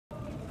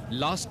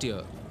Last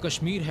year,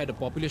 Kashmir had a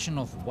population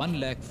of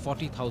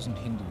 1,40,000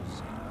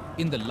 Hindus.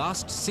 In the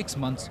last 6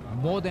 months,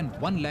 more than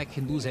 1 lakh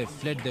Hindus have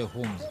fled their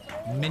homes,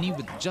 many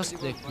with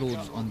just their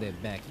clothes on their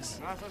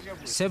backs.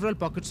 Several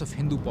pockets of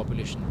Hindu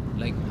population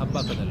like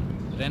Habba Kadal,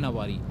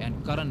 Renawari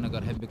and Karan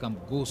Nagar have become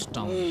ghost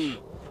towns.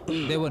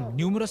 There were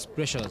numerous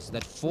pressures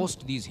that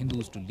forced these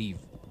Hindus to leave.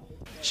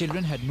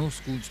 Children had no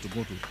schools to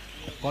go to.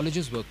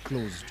 Colleges were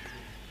closed.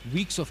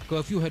 Weeks of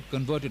curfew had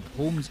converted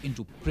homes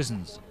into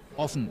prisons,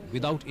 often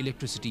without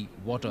electricity,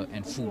 water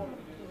and food.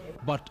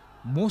 But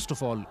most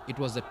of all, it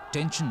was the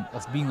tension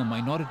of being a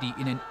minority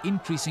in an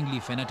increasingly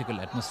fanatical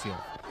atmosphere,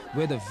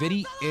 where the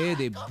very air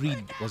they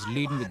breathed was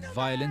laden with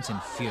violence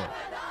and fear.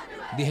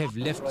 They have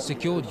left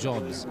secure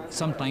jobs,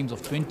 sometimes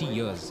of 20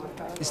 years,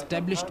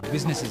 established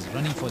businesses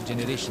running for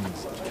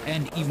generations,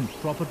 and even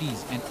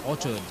properties and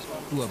orchards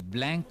to a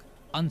blank,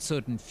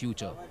 uncertain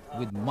future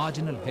with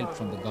marginal help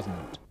from the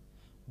government.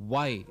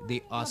 Why,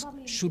 they ask,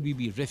 should we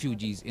be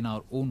refugees in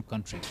our own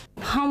country?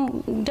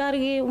 हम डर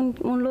गए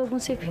उन लोगों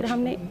से, फिर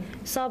हमने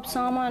सब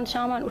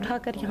सामान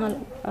उठाकर यहाँ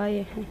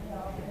आए हैं.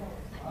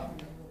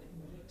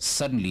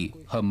 Suddenly,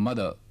 her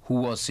mother, who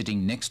was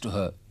sitting next to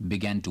her,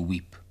 began to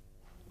weep.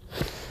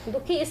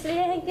 दुखी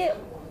इसलिए है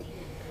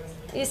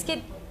कि इसकी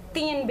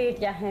 3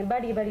 बेटियां हैं,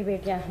 बड़ी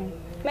बेटियां हैं.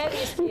 मैं भी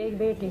इसकी एक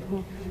बेटी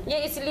हूँ.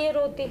 ये इसलिए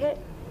रोती है.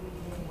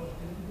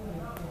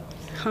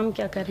 हम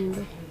क्या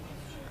करेंगे?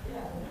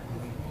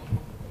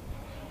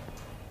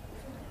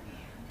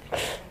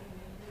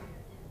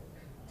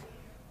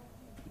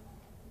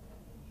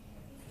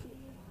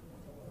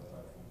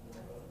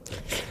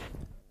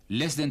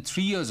 Less than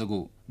 3 years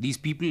ago, these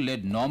people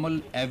led normal,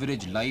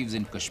 average lives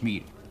in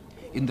Kashmir.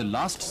 In the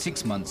last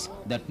 6 months,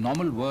 that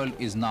normal world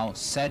is now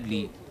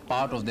sadly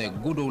part of their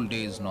good old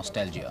days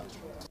nostalgia.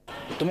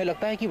 तुम्हें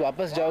लगता है कि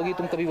वापस जाओगी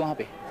तुम कभी वहाँ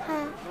पे?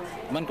 हाँ.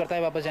 मन करता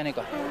है वापस जाने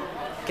का? हाँ.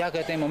 क्या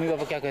कहते हैं मम्मी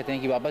पापा, क्या कहते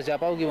हैं कि वापस जा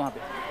पाओगी वहाँ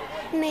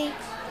पे? नहीं.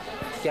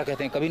 क्या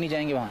कहते हैं, कभी नहीं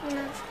जाएंगे वहाँ?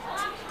 ना.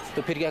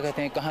 तो फिर क्या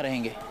कहते हैं, कहाँ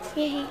रहेंगे?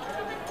 यही.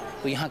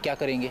 तो यहाँ क्या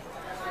करेंगे?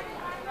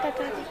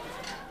 पता नहीं.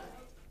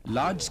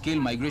 Large-scale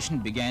migration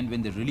began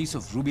when the release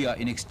of Rubia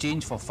in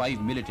exchange for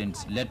 5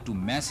 militants led to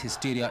mass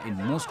hysteria in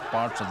most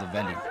parts of the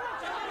valley.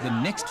 The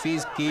next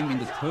phase came in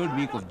the 3rd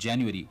week of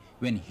January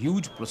when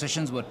huge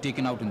processions were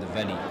taken out in the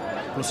valley,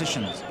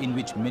 processions in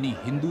which many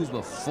Hindus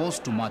were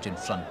forced to march in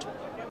front.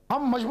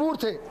 हम मजबूर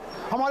थे,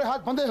 हमारे हाथ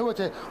बंधे हुए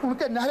थे,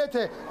 उनके नारे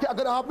थे कि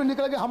अगर आप नहीं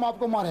निकलेंगे हम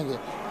आपको मारेंगे.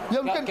 ये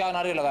उनके क्या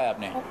नारे लगाए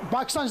आपने?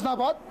 पाकिस्तान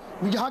जिंदाबाद,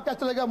 यहाँ क्या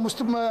चलेगा,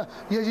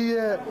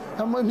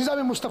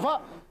 निज़ाम Mustafa.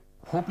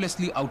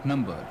 Hopelessly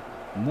outnumbered,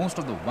 most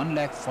of the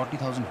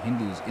 1,40,000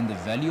 Hindus in the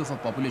valley of a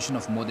population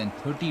of more than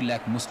 30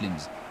 lakh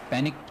Muslims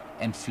panicked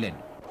and fled.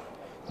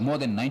 More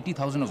than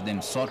 90,000 of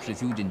them sought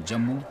refuge in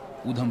Jammu,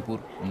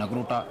 Udhampur,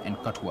 Nagrota and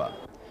Kathua.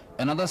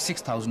 Another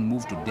 6,000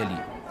 moved to Delhi.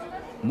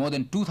 More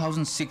than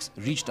 2,006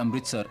 reached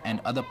Amritsar and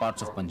other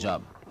parts of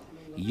Punjab.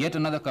 Yet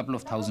another couple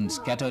of thousand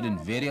scattered in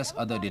various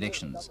other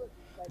directions.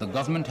 The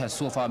government has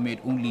so far made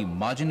only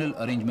marginal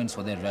arrangements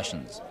for their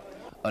rations.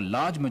 A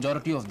large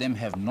majority of them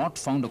have not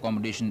found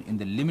accommodation in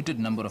the limited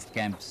number of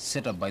camps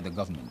set up by the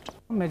government.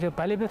 मुझे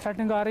पहले भी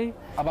threatening आ रही.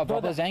 अब आप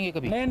वापस जाएंगे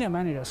कभी? नहीं,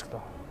 मैं नहीं जा सकता.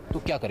 तो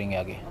क्या करेंगे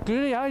आगे?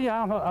 क्योंकि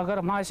यहाँ अगर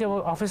वहाँ से वो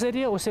ऑफिसर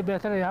ही है, उससे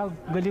बेहतर है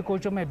यहाँ गली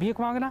कोचों में भीख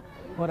मांगना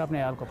और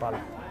अपने हाल को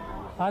पालना,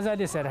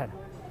 आज़ादी से रहना,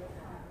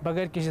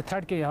 बगैर किसी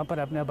थ्रेट के यहाँ पर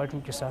अपने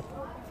बच्चों के साथ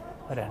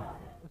रहना.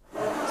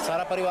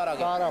 सारा परिवार आ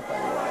गया? सारा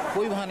परिवार.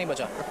 कोई वहाँ नहीं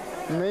बचा?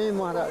 नहीं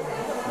महाराज,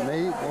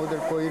 नहीं,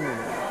 उधर कोई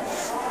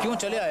नहीं. क्यों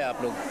चले आए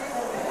आप लोग?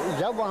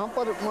 जब वहाँ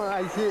पर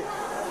ऐसे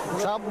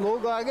सब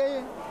लोग आ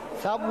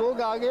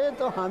गए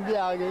तो हम भी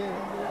आ गए.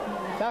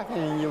 क्या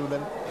कहेंगे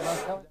उधर?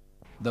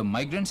 The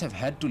migrants have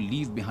had to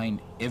leave behind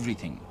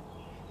everything.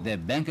 Their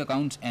bank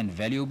accounts and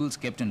valuables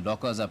kept in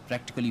lockers are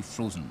practically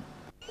frozen.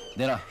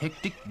 There are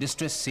hectic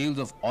distress sales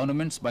of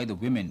ornaments by the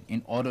women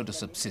in order to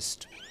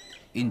subsist.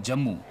 In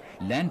Jammu,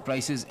 land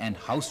prices and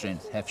house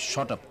rents have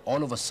shot up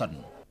all of a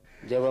sudden.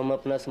 जब हम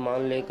अपना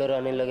सामान लेकर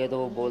आने लगे तो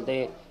वो बोलते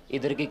हैं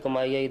इधर की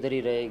कमाई है इधर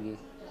ही रहेगी,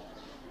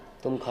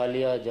 तुम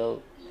खाली आ जाओ.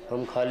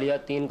 हम खाली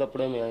 3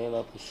 कपड़े में आए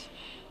वापस.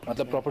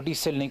 मतलब प्रॉपर्टी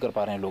सेल नहीं कर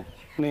पा रहे हैं लोग?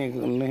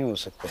 नहीं हो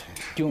सकता है.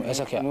 क्यों,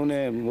 ऐसा क्या?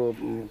 उन्होंने वो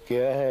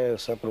किया है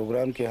ऐसा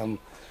प्रोग्राम कि हम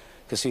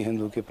किसी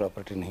हिंदू की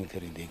प्रॉपर्टी नहीं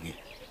खरीदेंगे.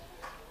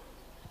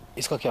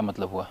 इसका क्या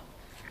मतलब हुआ?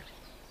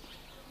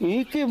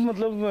 ये कि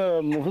मतलब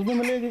मुफ्त में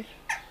मिलेगी.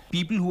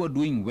 People who are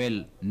doing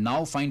well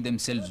now find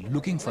themselves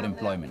looking for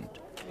employment.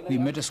 We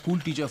met a school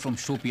teacher from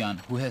Shopian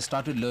who has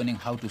started learning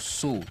how to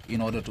sew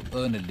in order to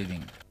earn a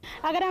living.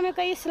 अगर हमें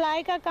कोई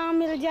सिलाई का काम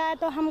मिल जाए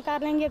तो हम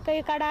कर लेंगे,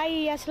 कोई कढ़ाई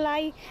या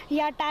सिलाई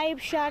या टाइप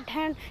शर्ट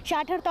हैंड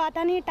तो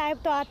आता नहीं, टाइप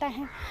तो आता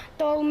है.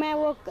 तो मैं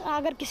वो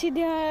अगर किसी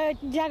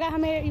जगह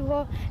हमें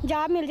वो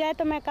जॉब मिल जाए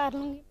तो मैं कर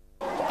लूँगी.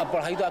 तो अब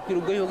पढ़ाई तो आपकी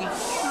रुक गई होगी?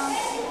 हाँ.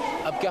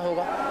 अब क्या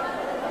होगा?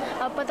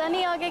 अब पता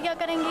नहीं आगे क्या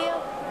करेंगे.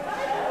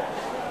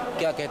 अब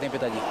क्या कहते हैं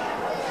पिताजी?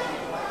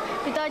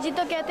 पिताजी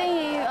तो कहते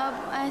हैं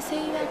अब ऐसे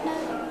ही बैठना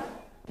है.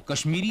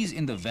 Kashmiris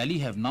in the valley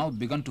have now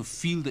begun to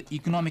feel the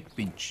economic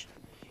pinch.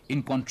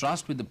 In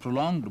contrast with the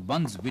prolonged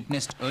bunds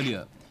witnessed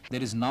earlier,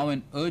 there is now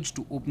an urge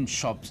to open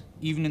shops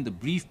even in the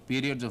brief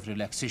periods of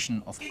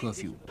relaxation of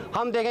curfew.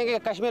 हम देखेंगे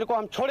कश्मीर को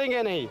हम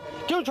छोड़ेंगे नहीं।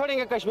 क्यों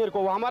छोड़ेंगे कश्मीर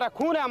को? वो हमारा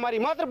खून है, हमारी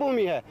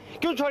मातृभूमि है।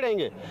 क्यों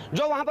छोड़ेंगे?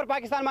 जो वहाँ पर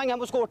पाकिस्तान मांगे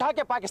हम उसको उठा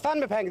के पाकिस्तान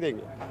में फेंक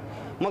देंगे,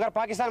 मगर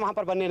पाकिस्तान वहाँ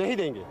पर बनने नहीं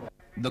देंगे।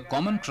 The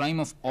common crime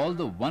of all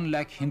the 1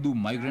 lakh Hindu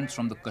migrants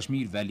from the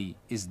Kashmir Valley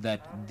is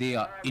that they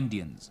are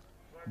Indians,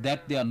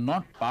 that they are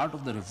not part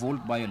of the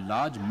revolt by a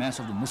large mass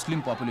of the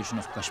Muslim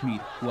population of Kashmir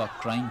who are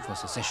crying for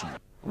secession.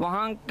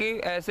 वहाँ के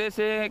ऐसे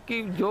से है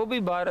कि जो भी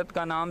भारत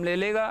का नाम ले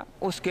लेगा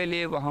उसके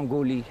लिए वहाँ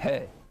गोली है।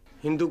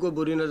 हिंदू को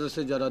बुरी नज़र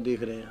से ज़्यादा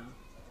देख रहे हैं,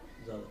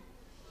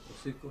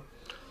 ज़्यादा।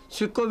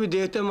 सिख को भी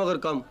देखते हैं मगर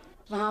कम।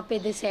 वहाँ पे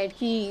डिसाइड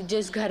कि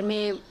जिस घर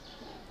में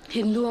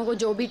हिंदुओं को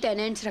जो भी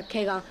टेनेंट्स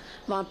रखेगा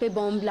वहाँ पे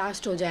बॉम्ब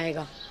ब्लास्ट हो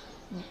जाएगा।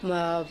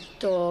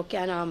 तो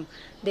क्या नाम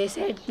दे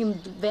सेड कि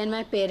when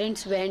my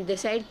parents went they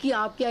said कि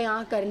आप क्या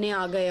यहाँ करने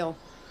आ गए हो,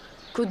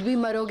 खुद भी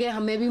मरोगे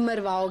हमें भी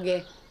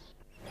मरवाओगे।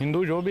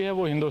 हिंदू जो भी है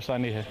वो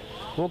हिंदुस्तानी है,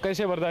 वो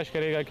कैसे बर्दाश्त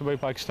करेगा कि भाई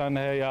पाकिस्तान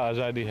है या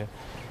आज़ादी है।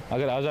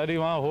 अगर आज़ादी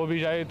वहाँ हो भी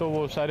जाए तो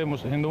वो सारे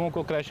हिंदुओं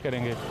को क्रैश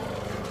करेंगे,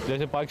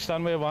 जैसे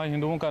पाकिस्तान में वहाँ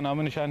हिंदुओं का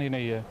नाम निशान ही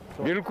नहीं है।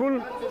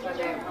 बिल्कुल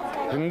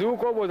हिंदू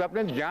को वो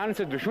अपने जान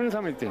से दुश्मन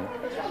समझते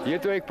हैं। ये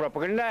तो एक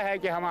प्रोपेगेंडा है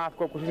कि हम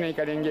आपको कुछ नहीं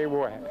करेंगे,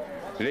 वो है,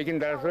 लेकिन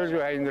दरअसल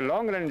जो है इन द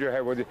लॉन्ग रन जो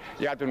है वो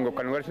या तो उनको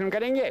कन्वर्शन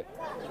करेंगे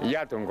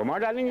या तो उनको मार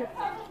डालेंगे।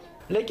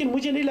 लेकिन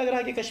मुझे नहीं लग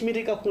रहा कि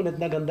कश्मीरी का खून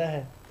इतना गंदा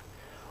है,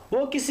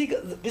 वो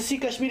किसी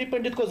कश्मीरी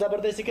पंडित को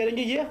जबरदस्ती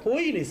करेंगे, ये हो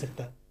ही नहीं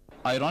सकता।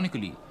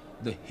 Ironically,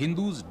 the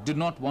Hindus did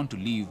not want to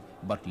leave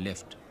but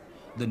left.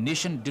 The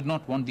nation did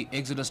not want the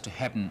exodus to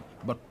happen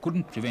but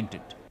couldn't prevent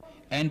it.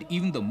 And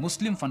even the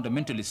Muslim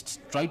fundamentalists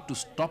tried to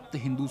stop the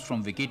Hindus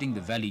from vacating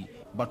the valley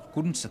but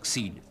couldn't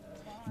succeed.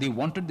 They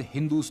wanted the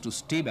Hindus to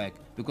stay back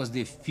because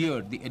they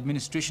feared the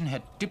administration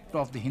had tipped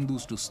off the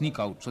Hindus to sneak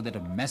out so that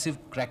a massive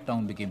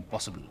crackdown became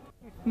possible.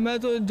 मैं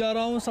तो जा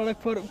रहा हूँ सड़क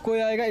पर, कोई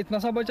आएगा इतना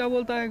सा बच्चा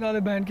बोलता है, गाली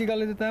बहन की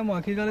गाली देता है,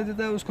 माँ की गाली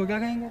देता है, उसको क्या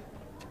कहेंगे?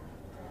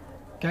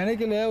 कहने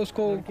के लिए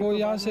उसको कोई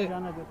यहाँ से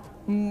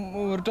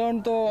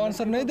रिटर्न तो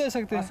आंसर नहीं दे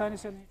सकते।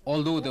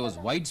 Although there was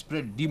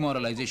widespread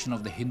demoralization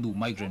of the Hindu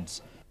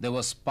migrants, there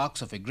were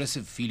sparks of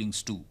aggressive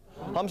feelings too.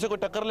 हमसे कोई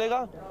टक्कर लेगा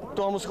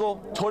तो हम उसको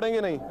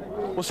छोड़ेंगे नहीं,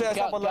 उससे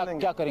ऐसा बदला लेंगे।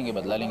 क्या करेंगे?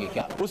 बदला लेंगे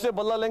क्या? उससे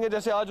बदला लेंगे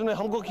जैसे आज उन्हें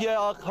हमको किया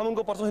है, हम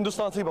उनको परसों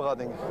हिंदुस्तान से ही भगा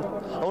देंगे।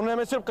 उन्होंने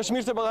हमें सिर्फ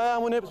कश्मीर से भगाया,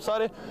 हम उन्हें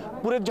सारे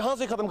पूरे जहां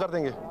से खत्म कर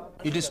देंगे।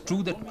 It is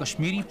true that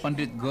Kashmiri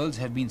Pandit girls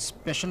have been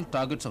special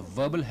targets of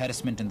verbal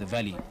harassment in the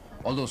valley,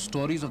 although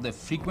stories of their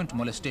frequent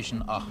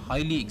molestation are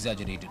highly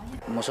exaggerated.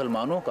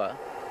 मुसलमानों का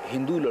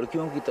हिंदू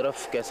लड़कियों की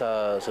तरफ कैसा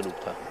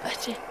सलूक था?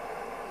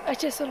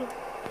 अच्छे सलूक।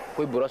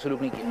 कोई बुरा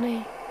सलूक नहीं किया?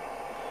 नहीं।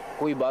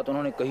 कोई बात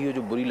उन्होंने कही हो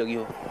जो बुरी लगी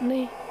हो?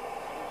 नहीं।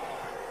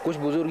 कुछ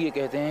बुजुर्ग ये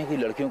कहते हैं कि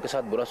लड़कियों के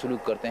साथ बुरा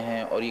सलूक करते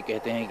हैं और ये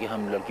कहते हैं कि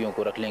हम लड़कियों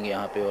को रख लेंगे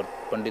यहाँ पे और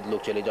पंडित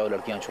लोग चले जाओ,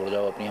 लड़कियाँ छोड़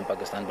जाओ, अपनी हम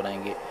पाकिस्तान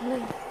बनाएंगे।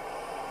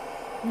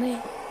 नहीं।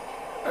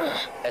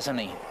 ऐसा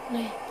नहीं है?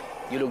 नहीं।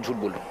 ये लोग झूठ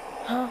बोल रहे हैं?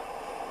 हाँ।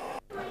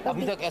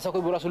 अभी तक ऐसा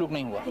कोई बुरा सलूक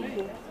नहीं हुआ,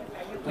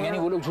 तो यानी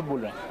वो लोग झूठ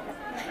बोल रहे हैं?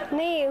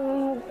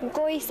 नहीं,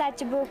 कोई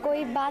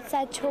बात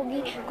सच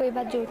होगी, कोई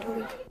बात झूठ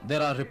होगी।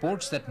 There are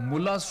reports that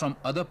mullahs from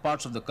other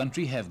parts of the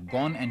country have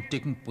gone and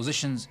taken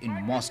positions in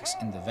mosques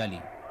in the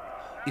valley.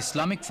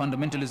 Islamic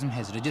fundamentalism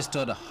has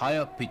registered a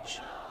higher pitch.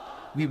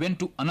 We went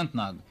to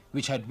Anantnag,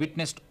 which had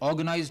witnessed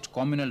organized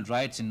communal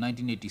riots in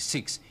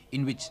 1986,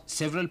 in which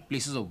several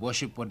places of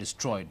worship were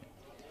destroyed.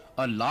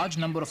 A large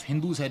number of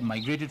Hindus had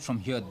migrated from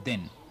here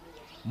then.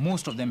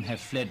 Most of them have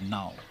fled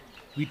now.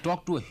 We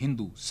talked to a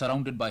Hindu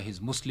surrounded by his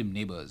Muslim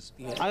neighbors.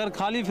 अगर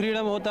खाली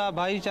freedom होता,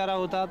 भाईचारा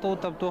होता तो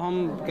तब तो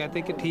हम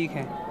कहते कि ठीक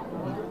है,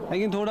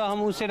 लेकिन थोड़ा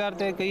हम उससे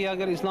डरते हैं कहीं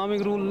अगर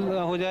इस्लामिक रूल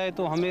हो जाए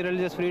तो हमें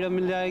रिलीजियस फ्रीडम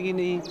मिल जाएगी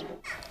नहीं।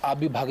 आप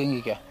भी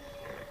भागेंगे क्या?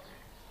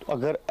 तो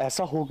अगर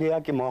ऐसा हो गया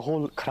कि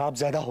माहौल ख़राब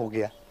ज़्यादा हो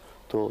गया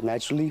तो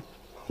नेचुरली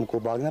हमको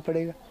भागना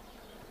पड़ेगा।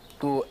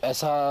 तो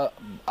ऐसा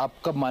आप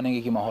कब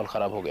मानेंगे कि माहौल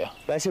ख़राब हो गया?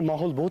 वैसे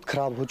माहौल बहुत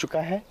ख़राब हो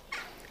चुका है,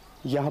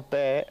 यहाँ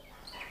पे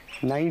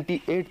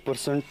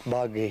 98%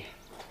 भाग गए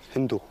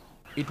Hindu.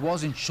 It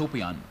was in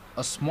Shopian,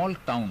 a small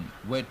town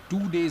where 2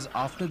 days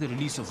after the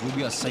release of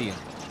Rubia Sayyed,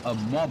 a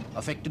mob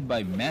affected by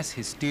mass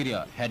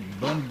hysteria had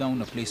burned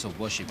down a place of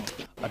worship,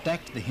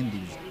 attacked the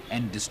Hindus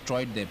and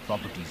destroyed their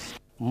properties.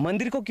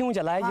 मंदिर को क्यों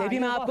जलाया ये भी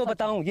मैं आपको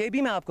बताऊं,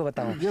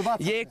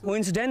 ये एक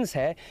कोइंसिडेंस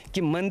है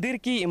कि मंदिर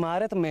की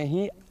इमारत में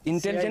ही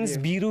इंटेलिजेंस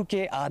ब्यूरो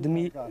के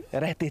आदमी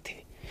रहते थे,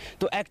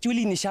 तो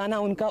एक्चुअली निशाना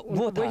उनका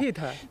वो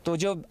था। तो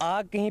जो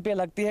आग कहीं पे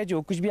लगती है,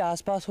 जो कुछ भी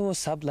आसपास हो,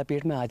 सब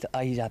लपेट में आ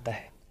ही जाता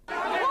है।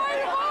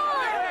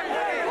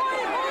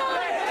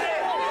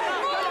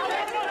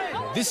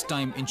 This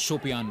time in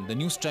Shopian, the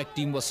Newstrack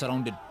team was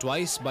surrounded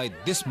twice by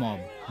this mob,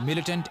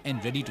 militant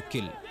and ready to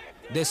kill.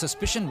 Their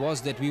suspicion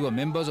was that we were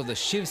members of the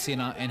Shiv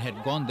Sena and had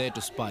gone there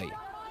to spy.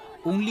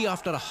 Only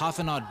after a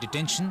half-an-hour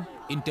detention,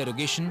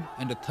 interrogation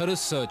and a thorough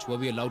search were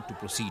we allowed to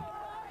proceed.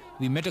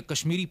 We met a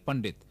Kashmiri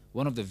Pandit,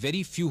 one of the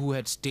very few who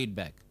had stayed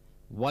back.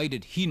 Why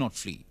did he not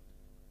flee?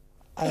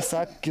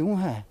 ऐसा क्यों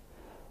है?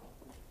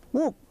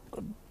 वो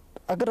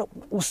अगर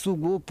उस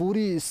वो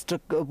पूरी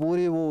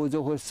वो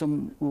जो है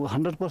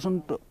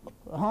 100%,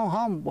 हाँ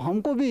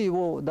हमको भी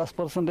वो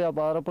 10% या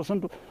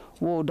 12%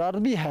 वो डर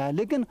भी है,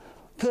 लेकिन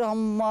फिर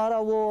हमारा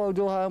वो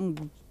जो है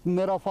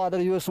मेरा फादर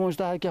ये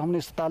सोचता है कि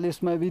हमने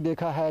 47 में भी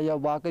देखा है या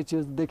वाकई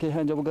चीज़ देखे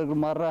हैं, जब अगर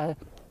मार रहा है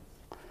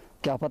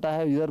क्या पता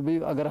है इधर भी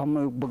अगर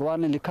हम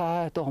भगवान ने लिखा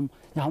है तो हम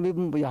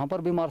यहाँ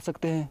पर भी मार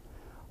सकते हैं,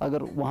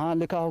 अगर वहाँ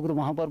लिखा होगा तो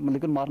वहाँ पर,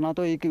 लेकिन मारना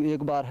तो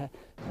एक बार है.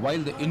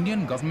 While the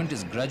Indian government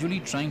is gradually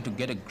trying to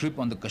get a grip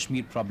on the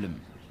Kashmir problem,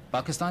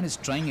 Pakistan is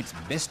trying its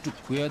best to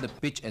queer the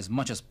pitch as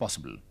much as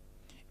possible.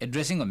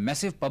 Addressing a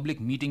massive public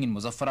meeting in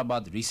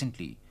Muzaffarabad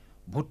recently,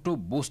 Bhutto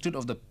boasted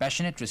of the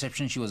passionate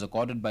reception she was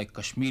accorded by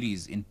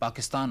Kashmiris in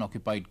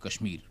Pakistan-occupied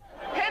Kashmir.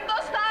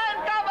 Hindustan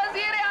का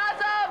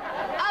वज़ीर-ए-आज़म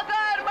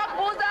अगर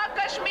मकबूजा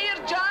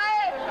कश्मीर जाए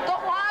तो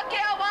वहाँ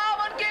के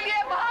अवाम उनके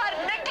लिए बाहर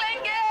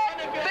निकलेंगे,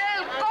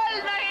 बिल्कुल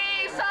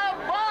नहीं,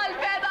 सवाल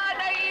पैदा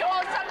नहीं हो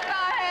सकता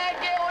है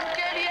कि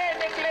उनके लिए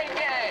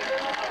निकलेंगे.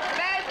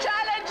 मैं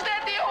चैलेंज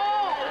देती हूँ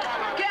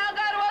कि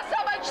अगर वो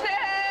समझते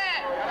हैं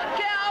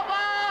कि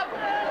अवाम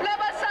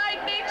प्लेबसाइट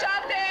नहीं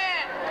चाहते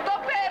तो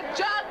फिर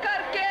जा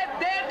करके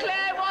देख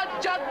ले, वो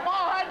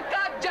जगमोहन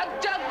का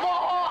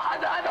जगमोह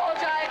हदन हो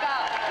जाएगा.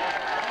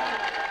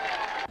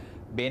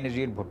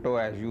 Benazir Bhutto,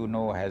 as you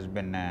know, has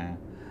been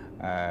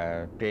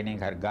training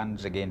her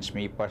guns against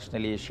me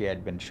personally. She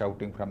had been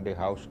shouting from the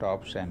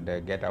housetops and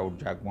get out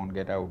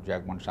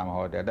Jagmohan,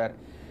 somehow or the other.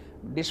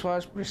 This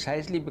was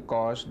precisely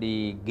because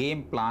the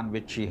game plan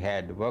which she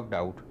had worked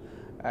out,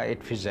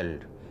 it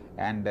fizzled,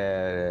 and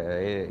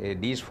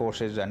these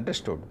forces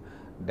understood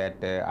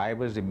that I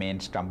was the main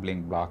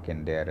stumbling block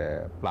in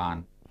their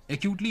plan.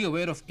 Acutely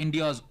aware of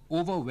India's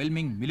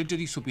overwhelming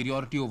military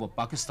superiority over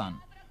Pakistan,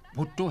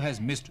 Bhutto has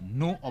missed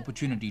no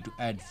opportunity to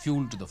add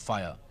fuel to the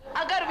fire.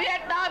 अगर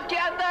Vietnam के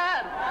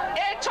अंदर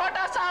एक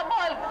छोटा सा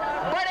मुल्क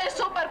बड़े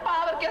super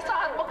power के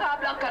साथ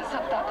मुकाबला कर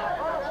सकता था,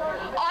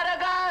 और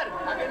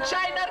अगर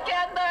चाइना के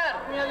अंदर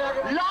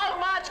लॉन्ग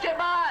मार्च के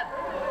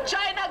बाद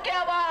चाइना के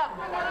अवाम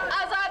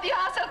आजादी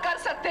हासिल कर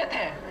सकते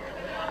थे,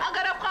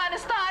 अगर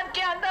अफगानिस्तान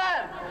के अंदर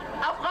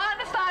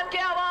अफगानिस्तान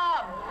के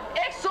अवाम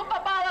एक सुपर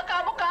पावर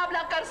का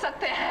मुकाबला कर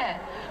सकते हैं,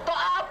 तो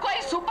आप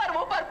कोई सुपर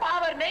वुपर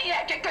पावर नहीं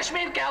है कि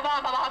कश्मीर के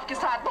अवाम के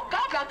साथ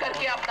मुकाबला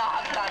करके अपना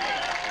हक लाते.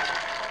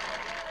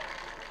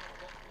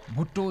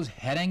 Bhutto's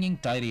haranguing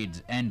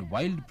tirades and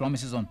wild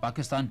promises on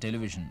Pakistan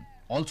television,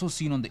 also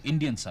seen on the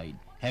Indian side,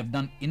 have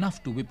done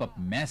enough to whip up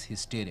mass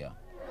hysteria.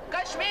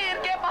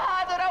 Kashmir के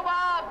बहादुर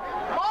अवाम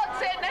मौत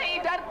से नहीं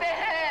डरते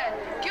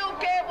हैं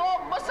क्योंकि वो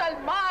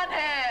मुसलमान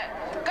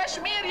हैं.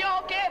 कश्मीरियों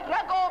के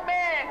रगों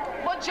में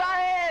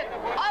मुजाहिद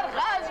और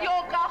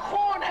गाजियों का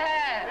खून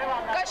है.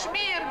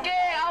 कश्मीर के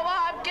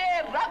अवाम के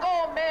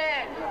रगों में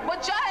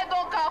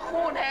मुजाहिदों का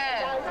खून है,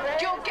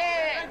 क्योंकि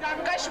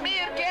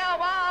कश्मीर के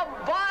अवाम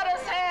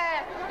वारिस हैं,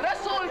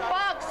 रसूल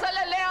पाक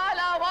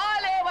सल्लल्लाहु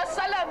अलैहि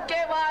वसल्लम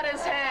के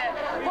वारिस हैं.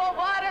 वो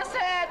वारिस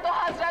हैं तो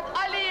हजरत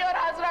अली और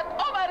हजरत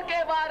उमर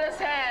के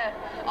वारिस हैं,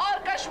 और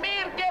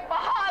कश्मीर के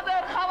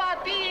बहादुर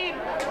खवातीन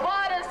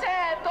वारिस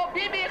हैं तो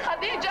बीबी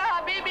खदीजा,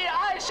 बीबी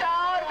आयशा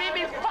और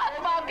बीबी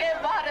फातिमा के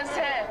वारिस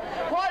हैं.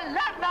 वो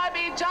लड़ना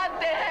भी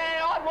जानते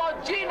हैं और वो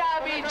जीना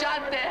भी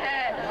जानते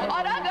हैं,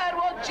 और अगर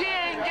वो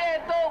जिएंगे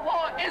तो वो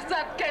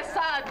इज्जत के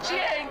साथ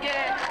जिएंगे,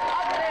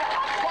 अपने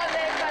हक को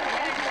लेकर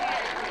जिएंगे.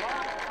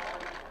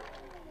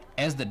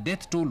 As the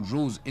death toll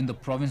rose in the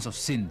province of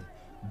Sindh,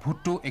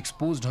 Bhutto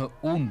exposed her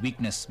own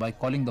weakness by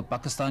calling the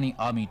Pakistani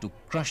army to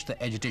crush the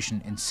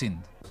agitation in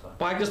Sindh.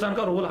 Pakistan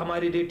का रोल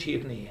हमारे लिए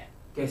ठीक नहीं है.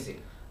 कैसे?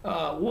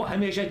 वो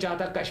हमेशा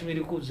चाहता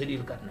कश्मीरियों को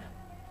जलील करना,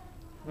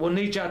 वो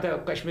नहीं चाहता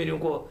कश्मीरियों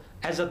को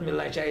इज्जत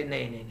मिलना चाहिए.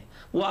 नहीं,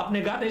 वो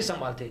अपने घर नहीं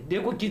संभालते.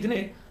 देखो कितने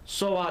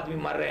 100 आदमी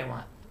मर रहे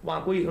हैं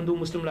वहाँ कोई हिंदू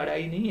मुस्लिम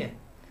लड़ाई नहीं है,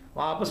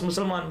 वहाँ आपस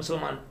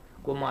मुसलमान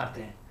को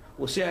मारते हैं.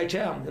 उससे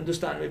अच्छा हम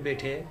हिंदुस्तान में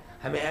बैठे हैं,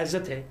 हमें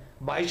इज्जत है,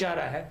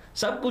 भाईचारा है,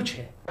 सब कुछ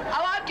है.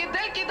 आवाम की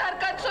दिल की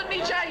धड़कन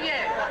सुननी चाहिए,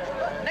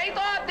 नहीं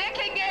तो आप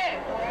देखेंगे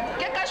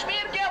कि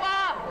कश्मीर के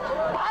अवाम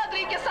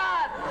बहादुरी के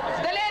साथ,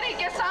 दिलेरी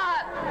के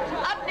साथ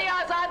अपनी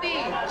आज़ादी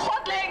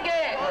खुद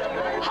लेंगे.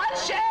 हर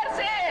शहर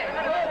से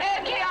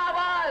एक ही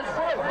आवाज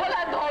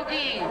बुलंद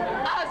होगी,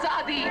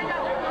 आज़ादी.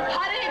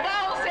 हर ही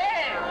गांव से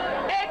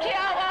एक ही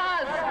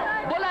आवाज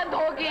बुलंद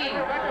होगी,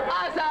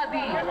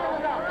 आज़ादी.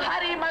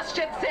 हर ही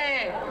मस्जिद से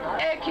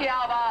एक ही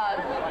आवाज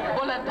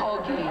बुलंद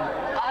होगी,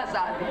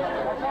 आज़ादी.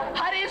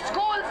 हर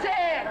स्कूल से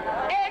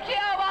एक ही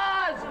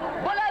आवाज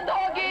बुलंद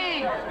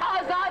होगी,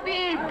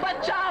 आज़ादी.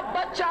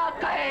 बच्चा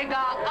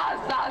कहेगा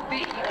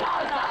आज़ादी,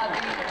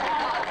 आज़ादी.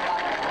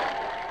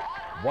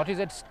 What is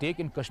at stake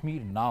in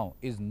Kashmir now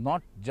is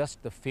not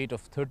just the fate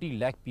of 30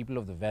 lakh people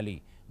of the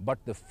valley, but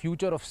the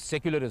future of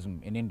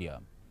secularism in India.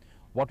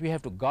 What we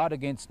have to guard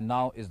against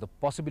now is the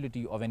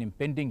possibility of an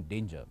impending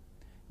danger.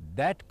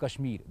 That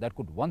Kashmir that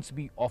could once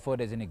be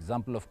offered as an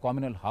example of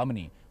communal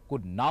harmony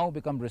could now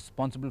become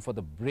responsible for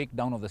the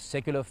breakdown of the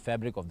secular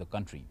fabric of the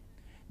country.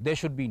 There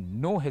should be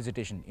no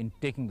hesitation in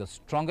taking the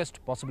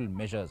strongest possible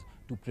measures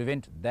to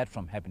prevent that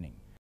from happening.